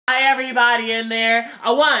everybody in there.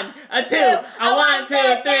 A 1, a 2, a 1, 2,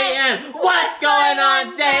 3, and what's going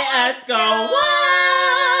on, JS? Go what?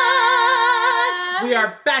 We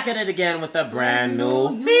are back at it again with a brand new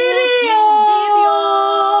video. Okay,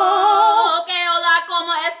 hola,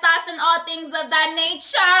 como estas, and all things of that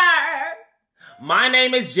nature. My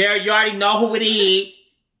name is Jarrett. You already know who it is.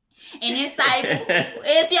 And it's Sable.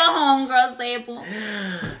 It's your homegirl, Sable.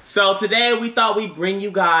 So today we thought we'd bring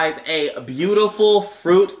you guys a beautiful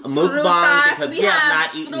fruit mukbang because we have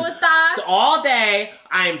not eaten all day.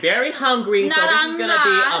 I am very hungry, so this is gonna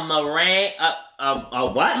be a meringue. A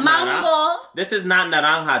what? Mango. This is not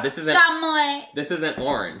naranja. This isn't. Chamoy. This isn't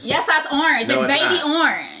orange. Yes, that's orange. No, it's baby not.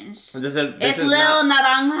 Orange. This is little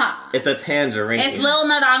naranja. It's a tangerine. It's little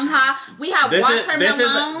naranja. We have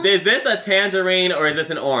watermelon. Is this a tangerine or is this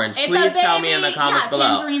an orange? Please tell me in the comments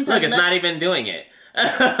below. Look, it's not even doing it.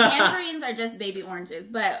 Tangerines are just baby oranges,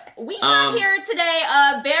 but we have here today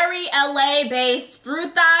a very LA-based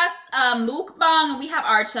frutas mukbang. We have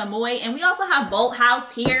our chamoy, and we also have Bolt House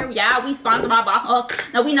here. Yeah, we sponsor by Bolt House.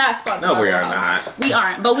 No, we not sponsored. No, by we Bolt are House. not. We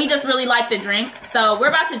aren't, but we just really like the drink, so we're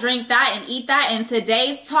about to drink that and eat that. And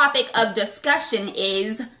today's topic of discussion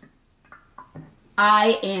is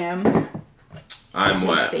I'm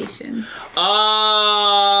what? ImJayStation. Oh,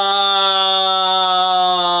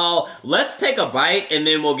 let's take a bite and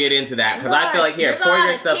then we'll get into that because I feel like here, pour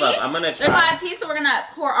your stuff up. I'm gonna try. There's a lot of tea, so we're gonna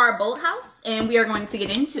pour our Bolt House and we are going to get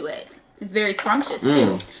into it. It's very scrumptious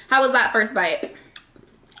too. How was that first bite?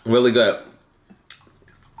 Really good.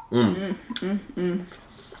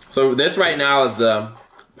 So this right now is the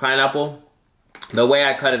pineapple. The way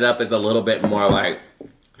I cut it up is a little bit more like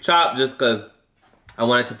chopped just because I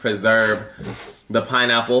wanted to preserve the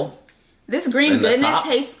pineapple. This green goodness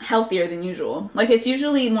tastes healthier than usual. Like, it's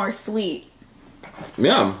usually more sweet.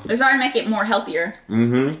 Yeah. They're starting to make it more healthier.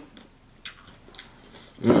 So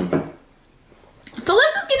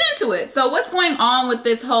let's just get into it. So what's going on with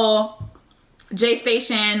this whole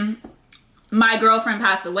JStation, my girlfriend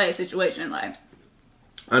passed away situation? Like,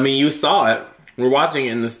 I mean, you saw it. We're watching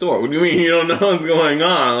it in the store. What do you mean you don't know what's going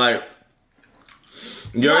on? Like,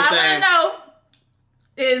 you're saying... I want to know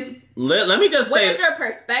is... Let me just say... What is your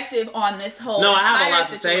perspective on this whole No, I have a lot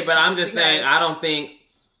to say, but I'm just saying I don't think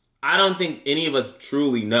any of us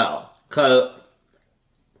truly know. Cause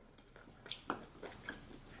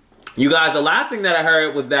you guys, the last thing that I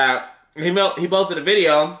heard was that he posted a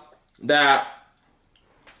video that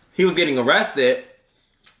he was getting arrested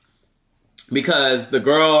because the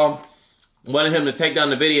girl wanted him to take down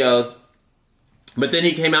the videos, but then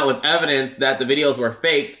he came out with evidence that the videos were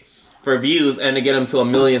faked for views and to get him to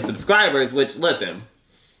 1 million subscribers, which, listen,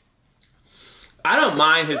 I don't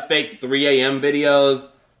mind his fake 3 a.m. videos.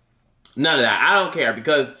 None of that. I don't care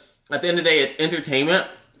because at the end of the day, it's entertainment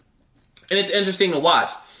and it's interesting to watch.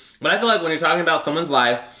 But I feel like when you're talking about someone's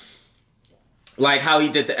life, like how he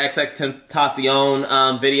did the XXXTentacion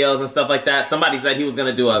videos and stuff like that, somebody said he was going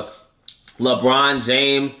to do a LeBron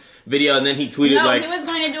James video, and then he tweeted like, he was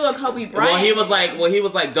going to do a Kobe Bryant. Well, he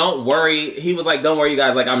was like, don't worry. He was like, don't worry, you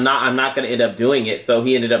guys. Like, I'm not going to end up doing it. So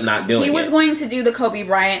he ended up not doing it. He was going to do the Kobe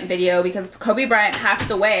Bryant video because Kobe Bryant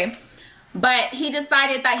passed away, but he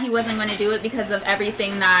decided that he wasn't going to do it because of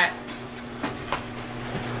everything that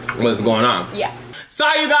was going on. Yeah.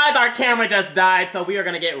 Sorry, you guys, our camera just died, so we are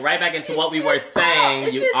gonna get right back into what we were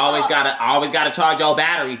saying. You always gotta charge your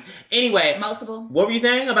batteries. Anyway, multiple. What were you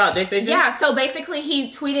saying about JStation? Yeah, so basically he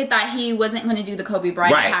tweeted that he wasn't going to do the Kobe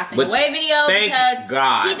Bryant passing away video because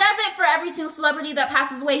God. He does it for every single celebrity that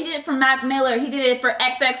passes away. He did it for Mac Miller. He did it for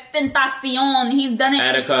XXXTentacion. He's done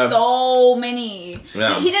it to so many.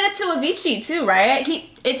 Yeah. He did it to Avicii too, right?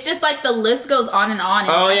 It's just like the list goes on and on.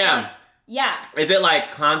 And oh yeah. Yeah. Is it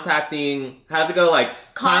like contacting, how's it go? Like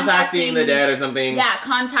contacting the dead or something? Yeah,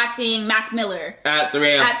 contacting Mac Miller. At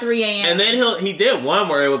 3 a.m. At 3 a.m. And then he did one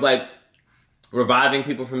where it was like reviving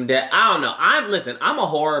people from death. I don't know. Listen, I'm a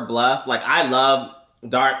horror bluff. Like, I love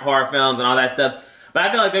dark horror films and all that stuff. But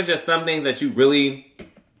I feel like there's just some things that you really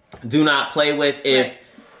do not play with if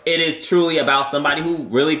it is truly about somebody who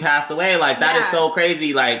really passed away. Like, that is so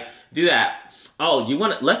crazy. Like, do that. Oh,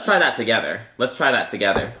 let's try that together. Let's try that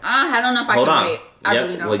together. I don't know if I can wait. I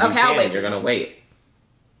really don't. Well, okay, I'll wait. You're going to wait.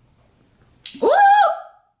 Woo!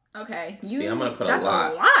 Okay. See, I'm going to put a lot. That's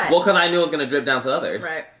a lot. Well, because I knew it was going to drip down to others.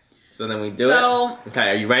 Right. So then we do it. Okay,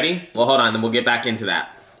 are you ready? Well, hold on. Then we'll get back into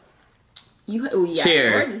that. Oh, yeah.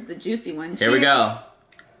 Cheers. Yours is the juicy one. Cheers. Here we go.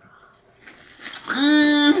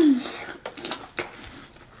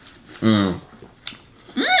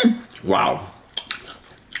 Wow.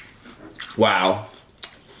 Wow.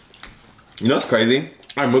 You know what's crazy?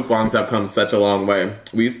 Our mukbangs have come such a long way.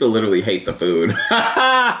 We used to literally hate the food.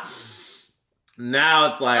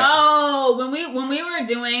 Now it's like, oh, when we were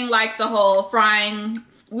doing like the whole frying,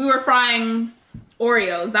 we were frying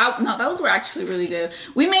Oreos. Those were actually really good.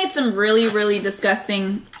 We made some really, really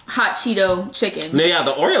disgusting hot Cheeto chicken. Yeah,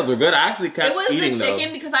 the Oreos were good. I actually kept eating those. It was the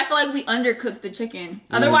chicken because I feel like we undercooked the chicken.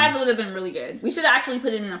 Otherwise, it would have been really good. We should have actually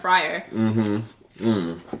put it in the fryer.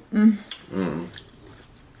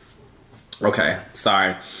 Okay,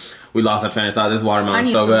 sorry. We lost our train of thought. This watermelon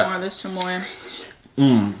is so good. I need some more of this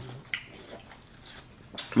chamoy.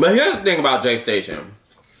 But here's the thing about JStation.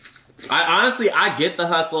 I get the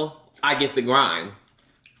hustle. I get the grind.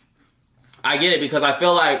 I get it because I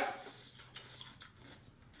feel like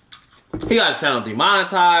he got his channel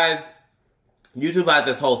demonetized. YouTube has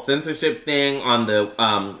this whole censorship thing on the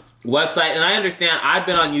website. And I understand, I've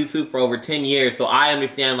been on YouTube for over 10 years, so I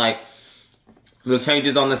understand like the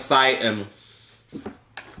changes on the site and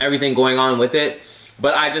everything going on with it.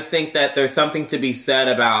 But I just think that there's something to be said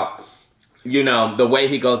about, you know, the way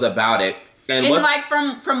he goes about it. And like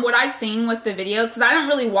from what I've seen with the videos, because I don't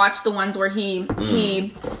really watch the ones where he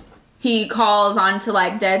calls on to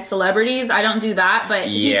like dead celebrities. I don't do that, but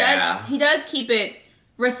yeah, he does keep it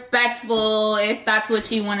respectful, if that's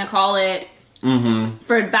what you want to call it,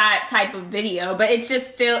 for that type of video. But it's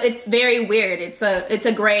just still, it's very weird. It's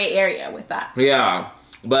a gray area with that. Yeah,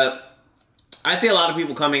 but I see a lot of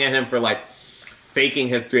people coming at him for like faking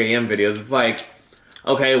his 3 a.m. videos. It's like,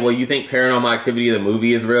 okay, well, you think Paranormal Activity, the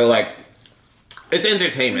movie, is real? Like, it's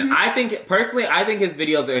entertainment. I think, personally, I think his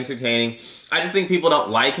videos are entertaining. I just think people don't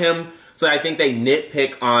like him, so I think they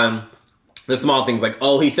nitpick on the small things. Like,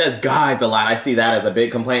 oh, he says guys a lot. I see that as a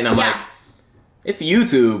big complaint. And I'm like, it's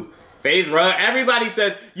YouTube. FaZe Rug, everybody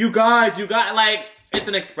says, you guys, like, it's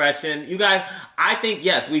an expression. You guys, I think,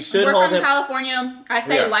 yes, we should hold him. We're from California. I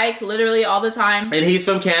say like literally all the time. And he's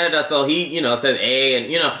from Canada, so he, you know, says A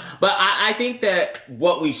and, you know. But I think that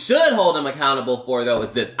what we should hold him accountable for, though, is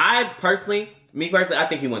this. Me personally, I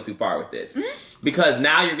think he went too far with this. Because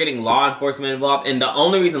now you're getting law enforcement involved. And the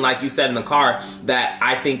only reason, like you said in the car, that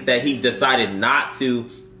I think that he decided not to,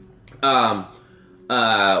 do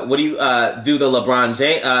the LeBron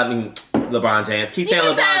James, LeBron James. Keep saying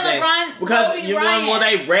LeBron James. Because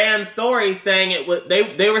they ran stories saying it was,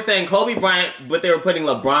 they were saying Kobe Bryant, but they were putting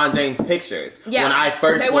LeBron James pictures when I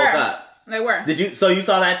first woke up. They were. So you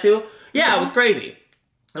saw that too? Yeah, it was crazy.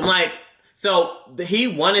 I'm like, so he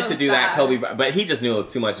wanted to do that, Kobe, but he just knew it was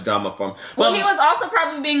too much drama for him. Well, he was also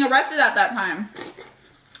probably being arrested at that time.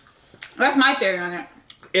 That's my theory on it.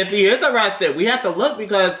 If he is arrested, we have to look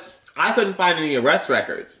because I couldn't find any arrest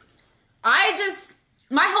records.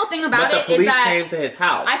 My whole thing about it is that the police came to his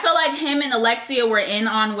house. I feel like him and Alexia were in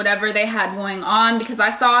on whatever they had going on because I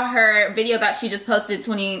saw her video that she just posted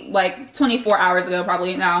 24 hours ago,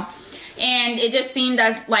 probably now. And it just seemed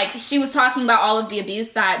as like she was talking about all of the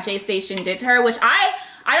abuse that JStation did to her, which I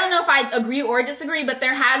don't know if I agree or disagree, but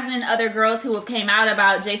there has been other girls who have came out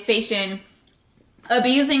about JStation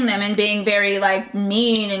abusing them and being very like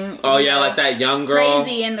mean and like that young girl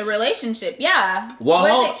crazy in the relationship. Yeah. Well,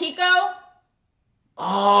 was it Kiko?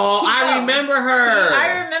 Oh, Kiko. I remember her.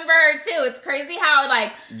 I remember her too. It's crazy how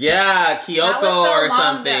like Kyoko or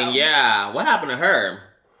something. Ago. Yeah. What happened to her?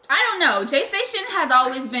 I don't know. JStation has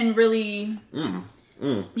always been really...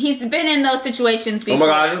 He's been in those situations before.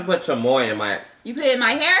 Oh my god, I just put chamoy in my... You put it in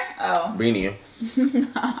my hair? Oh. Beanie.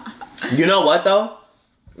 You know what though?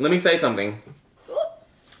 Let me say something.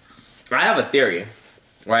 I have a theory,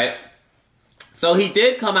 right? So he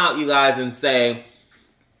did come out, you guys, and say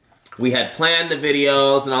we had planned the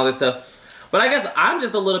videos and all this stuff. But I guess I'm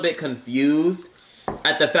just a little bit confused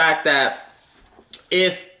at the fact that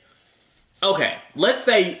okay, let's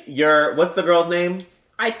say what's the girl's name?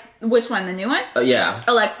 Which one, the new one? Yeah.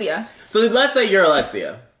 Alexia. So let's say you're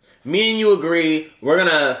Alexia. Me and you agree, we're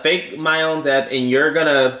gonna fake my own death and you're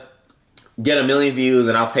gonna get 1 million views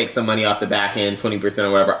and I'll take some money off the back end, 20%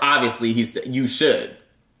 or whatever. Obviously, you should,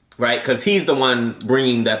 right? Because he's the one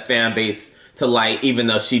bringing that fan base to light, even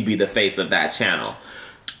though she'd be the face of that channel.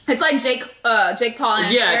 It's like Jake Paul and Jake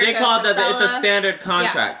Paul does it. It's a standard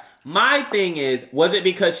contract. Yeah. My thing is, was it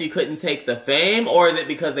because she couldn't take the fame, or is it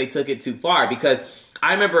because they took it too far? Because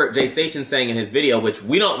I remember JStation saying in his video, which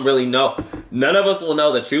we don't really know, none of us will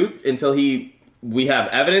know the truth until we have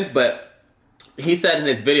evidence, but he said in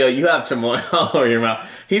his video, you have chamoy all over your mouth.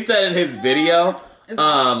 He said in his video,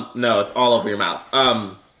 no, it's all over your mouth.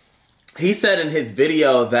 He said in his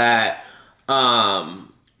video that,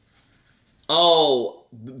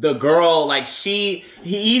 the girl, like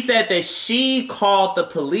he said that she called the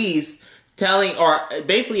police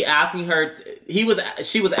basically asking her, she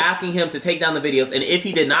was asking him to take down the videos, and if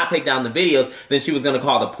he did not take down the videos, then she was going to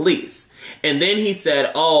call the police. And then he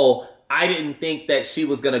said, I didn't think that she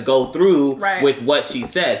was going to go through with what she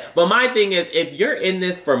said. But my thing is, if you're in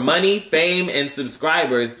this for money, fame, and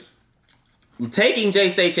subscribers, taking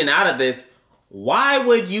JayStation out of this, why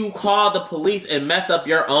would you call the police and mess up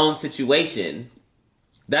your own situation?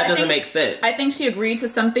 That doesn't make sense. I think she agreed to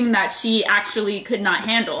something that she actually could not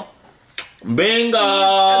handle. Bingo! She agreed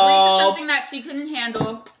to something that she couldn't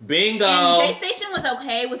handle. Bingo! And JayStation was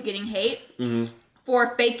okay with getting hate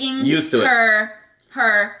for faking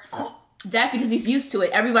her death because he's used to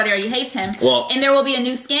it. Everybody already hates him. Well, and there will be a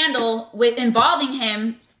new scandal involving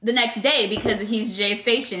him the next day because he's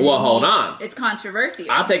JayStation. Well, hold on. It's controversial.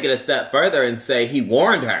 I'll take it a step further and say he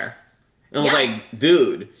warned her. And was like,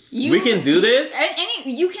 dude, we can do this?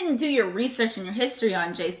 You can do your research and your history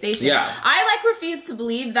on JayStation. Yeah. I refuse to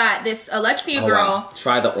believe that this Alexia girl... Wow.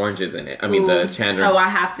 Try the oranges in it. I mean, the Chandra. Oh, I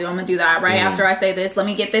have to. I'm going to do that right after I say this. Let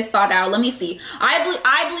me get this thought out. Let me see.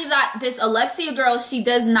 I believe that this Alexia girl, she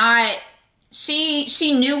does not...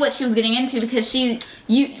 She knew what she was getting into because you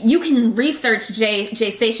can research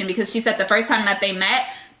JayStation because she said the first time that they met,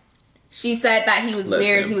 she said that he was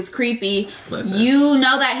weird, he was creepy. You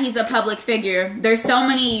know that he's a public figure. There's so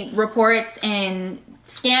many reports and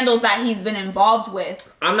scandals that he's been involved with.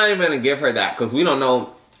 I'm not even going to give her that because we don't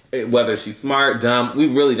know whether she's smart, dumb. We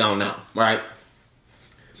really don't know, right?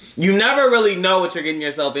 You never really know what you're getting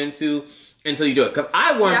yourself into until you do it. Because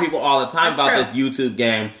I warn people all the time about this YouTube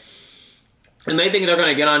game. And they think they're going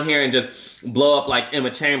to get on here and just blow up like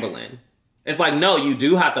Emma Chamberlain. It's like, no, you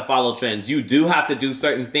do have to follow trends. You do have to do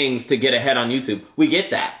certain things to get ahead on YouTube. We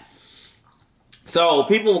get that. So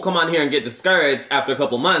people will come on here and get discouraged after a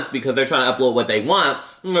couple months because they're trying to upload what they want.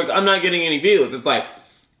 I'm like, I'm not getting any views. It's like,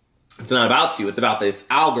 it's not about you. It's about this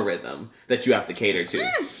algorithm that you have to cater to.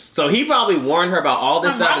 So he probably warned her about all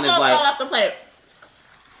this stuff. And it's like,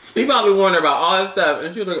 he probably warned her about all this stuff.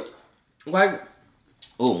 And she was like,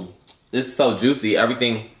 ooh. This is so juicy.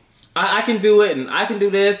 Everything, I can do it, and I can do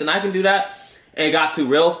this, and I can do that. And it got too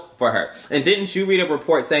real for her. And didn't you read a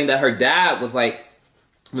report saying that her dad was like,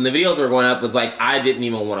 when the videos were going up, was like, I didn't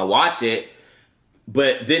even want to watch it.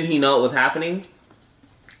 But didn't he know it was happening?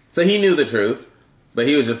 So he knew the truth. But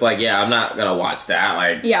he was just like, yeah, I'm not going to watch that.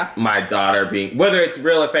 Like, my daughter being, whether it's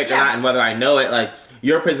real or fake or not, and whether I know it, like,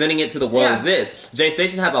 you're presenting it to the world as this.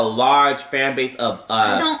 JayStation has a large fan base of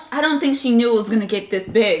I don't think she knew it was gonna get this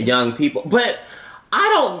big. Young people. But I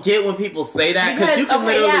don't get when people say that because you can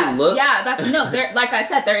literally look. Yeah, like I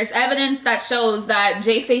said, there is evidence that shows that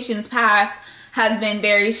JayStation's past has been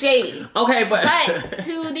very shady. Okay, but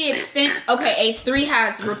to the extent, H3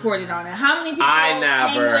 has reported on it. How many people? I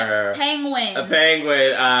never. Penguin. A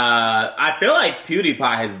penguin. I feel like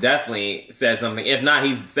PewDiePie has definitely said something. If not,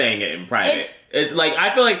 he's saying it in private. It's like,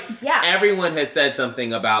 I feel like everyone has said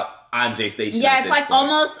something about ImJayStation. Yeah, it's like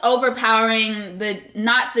almost overpowering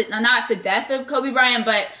not the death of Kobe Bryant,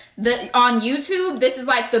 but on YouTube, this is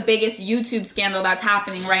like the biggest YouTube scandal that's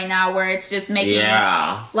happening right now, where it's just making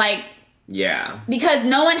because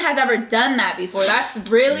no one has ever done that before. That's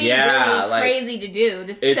really crazy to do,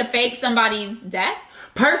 just to fake somebody's death.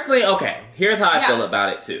 Personally, here's how I feel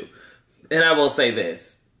about it too. And I will say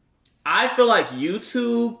this. I feel like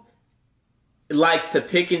YouTube likes to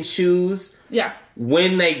pick and choose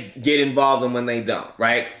when they get involved and when they don't,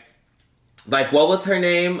 right? Like, what was her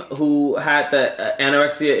name who had the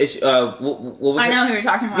anorexia issue? What was I know who you're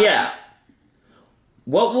talking about. Yeah.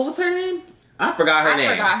 What was her name? I forgot her name.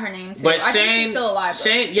 I forgot her name too. But I think she's still alive.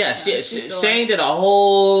 Shane did a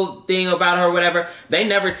whole thing about her, whatever. They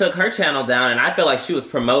never took her channel down, and I feel like she was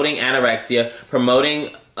promoting anorexia,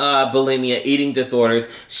 promoting bulimia, eating disorders,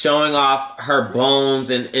 showing off her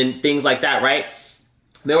bones and things like that, right?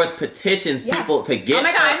 There was petitions, people to get. Oh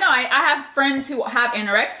my god, I know. I have friends who have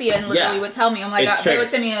anorexia and literally would tell me, I'm like, they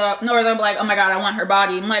would send me a or they'll be like, oh my god, I want her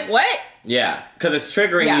body. I'm like, what? Yeah, because it's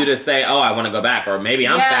triggering you to say, oh, I want to go back, or maybe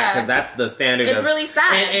I'm fat, because that's the standard. It's really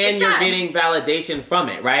sad. And you're getting validation from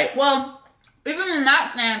it, right? Well, even in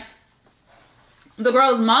that stance, the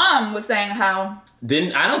girl's mom was saying how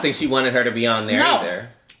I don't think she wanted her to be on there either.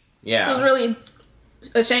 Yeah, she was really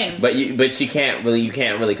ashamed. But you can't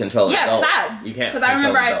really control it. Yeah, it's sad. You can't. Because I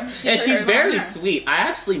remember and she's very sweet. I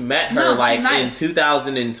actually met her in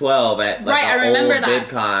 2012 at like an old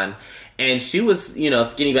VidCon. And she was,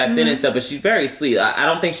 skinny back then and stuff, but she's very sweet. I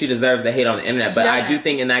don't think she deserves the hate on the internet, but I do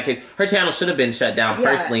think in that case, her channel should have been shut down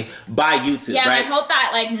personally by YouTube, right? And I hope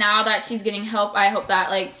that, like, now that she's getting help, I hope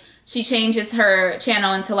that, like, she changes her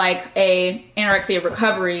channel into, like, a anorexia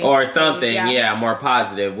recovery. Or something, more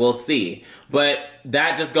positive. We'll see. But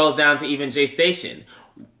that just goes down to even JayStation.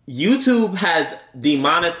 YouTube has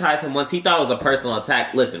demonetized him once. He thought it was a personal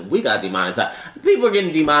attack. Listen, we got demonetized. People are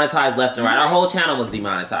getting demonetized left and right. Our whole channel was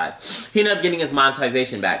demonetized. He ended up getting his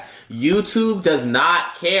monetization back. YouTube does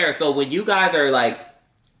not care. So when you guys are like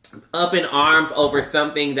up in arms over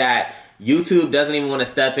something that YouTube doesn't even want to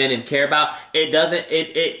step in and care about, he's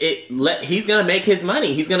gonna make his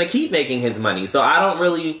money. He's gonna keep making his money. So I don't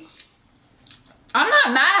really... I'm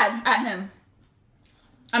not mad at him.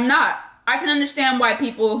 I'm not. I can understand why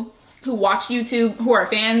people who watch YouTube, who are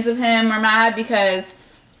fans of him, are mad, because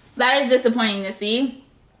that is disappointing to see.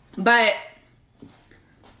 But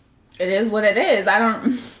it is what it is.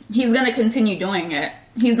 He's gonna continue doing it.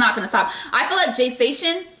 He's not gonna stop. I feel like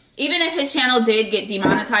JayStation, even if his channel did get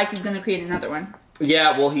demonetized, he's gonna create another one.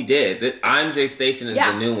 Yeah, well, he did. ImJayStation is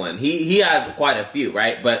the new one. He has quite a few,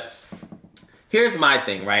 right? But here's my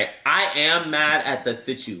thing, right? I am mad at the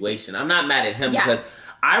situation. I'm not mad at him because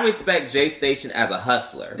I respect JayStation as a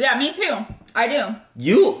hustler. Yeah, me too. I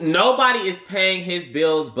do. Nobody is paying his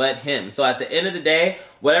bills but him. So at the end of the day,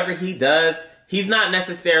 whatever he does, he's not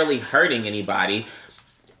necessarily hurting anybody.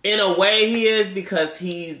 In a way he is, because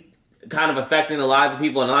he's kind of affecting the lives of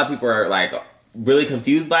people, and a lot of people are like really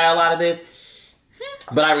confused by a lot of this.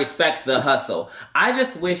 But I respect the hustle. I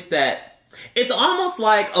just wish that it's almost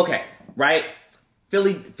like, okay, right?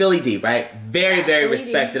 Philly D, right? Very, very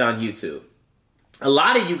respected on YouTube. A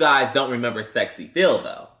lot of you guys don't remember Sexy Phil,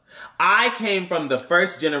 though. I came from the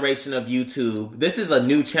first generation of YouTube. This is a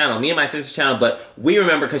new channel, me and my sister's channel, but we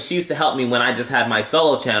remember because she used to help me when I just had my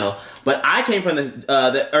solo channel. But I came from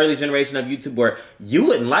the early generation of YouTube where you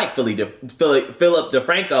wouldn't like Philip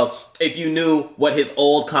DeFranco if you knew what his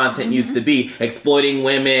old content used to be. Exploiting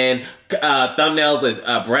women, thumbnails with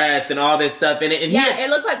breasts and all this stuff in it. And it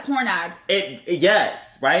looked like porn ads.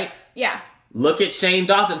 Yes, right? Yeah. Look at Shane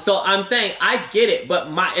Dawson. So I'm saying, I get it,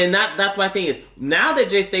 but that's my thing is, now that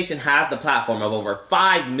JayStation has the platform of over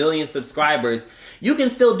 5 million subscribers, you can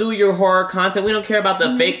still do your horror content. We don't care about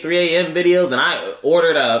the fake 3 a.m. videos, and I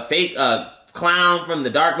ordered a fake clown from the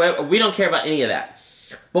dark web. We don't care about any of that.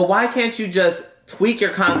 But why can't you just tweak your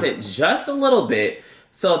content just a little bit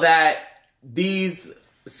so that these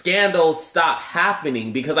scandals stop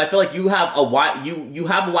happening? Because I feel like you have a wide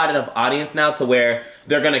enough audience now to where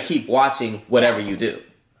they're gonna keep watching whatever you do.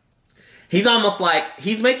 He's almost like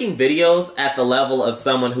he's making videos at the level of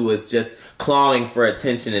someone who is just clawing for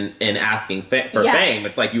attention and asking for fame.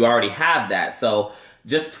 It's like you already have that, so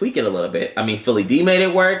just tweak it a little bit. I mean, Philly D made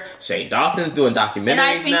it work. Shane Dawson's doing documentaries now. And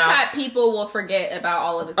I think that people will forget about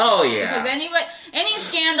all of this. Oh yeah, because any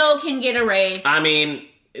scandal can get erased. I mean,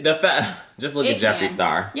 just look at Jeffree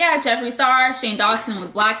Star. Yeah, Jeffree Star, Shane Dawson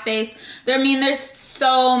with blackface. There's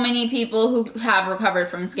so many people who have recovered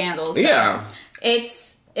from scandals. So yeah,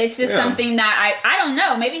 it's just something that I don't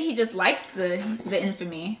know. Maybe he just likes the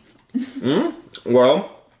infamy.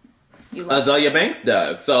 Well, Azalea Banks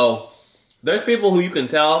does. So there's people who you can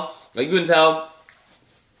tell, like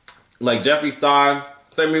Jeffree Star,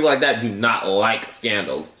 certain people like that do not like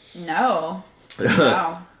scandals. No.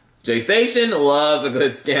 JayStation loves a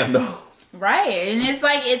good scandal. Right. And it's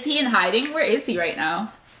like, is he in hiding? Where is he right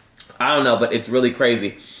now? I don't know, but it's really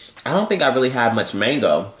crazy. I don't think I really had much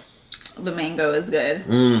mango. The mango is good.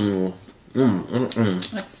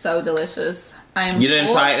 It's so delicious. You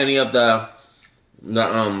didn't try any of the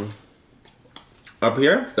up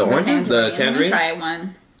here? The oranges? The tangerine? Let me try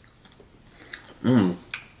one.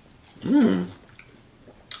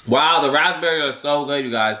 Wow, the raspberries are so good,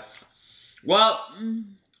 you guys. Well,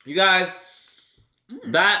 you guys,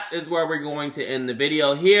 that is where we're going to end the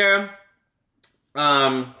video here.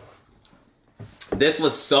 This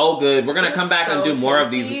was so good. We're going to come back and do more of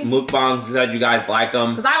these mukbangs. You said you guys like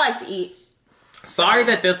them. Because I like to eat. Sorry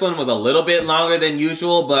that this one was a little bit longer than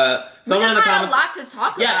usual, but someone in the comments... a lot to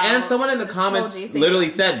talk about. Yeah, and someone in the comments literally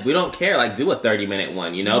said, we don't care, like, do a 30-minute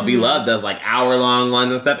one, you know? Beloved does, like, hour-long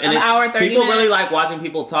ones and stuff. And people really like watching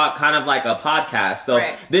people talk, kind of like a podcast. So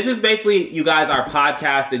this is basically, you guys, our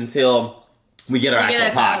podcast until we get our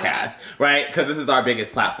actual podcast, right? Because this is our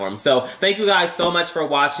biggest platform. So thank you guys so much for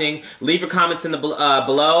watching. Leave your comments in the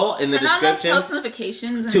below in the description. Turn on those post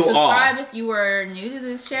notifications and subscribe if you were new to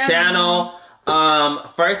this channel.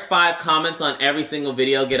 First 5 comments on every single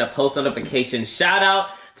video get a post notification shout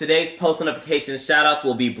out. Today's post notification shout outs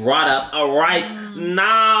will be brought up right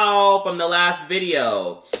now from the last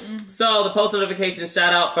video. So the post notification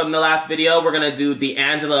shout out from the last video, we're gonna do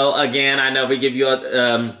D'Angelo again. I know we give you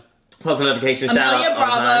a post notification shout out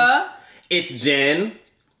all the time. It's Jen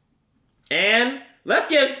and Let's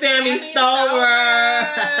give Sammy Stover.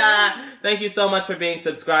 Thank you so much for being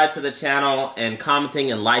subscribed to the channel and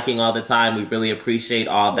commenting and liking all the time. We really appreciate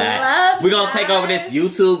all that. We're going to take over this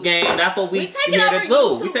YouTube game. That's what we here to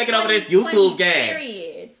do. We taking over this YouTube game.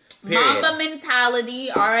 Period. Mamba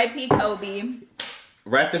mentality. R.I.P. Kobe.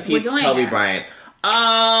 Rest in peace, Kobe Bryant.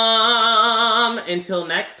 Until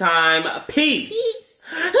next time, peace.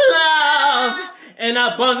 Love, and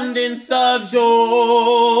abundance of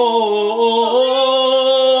joy.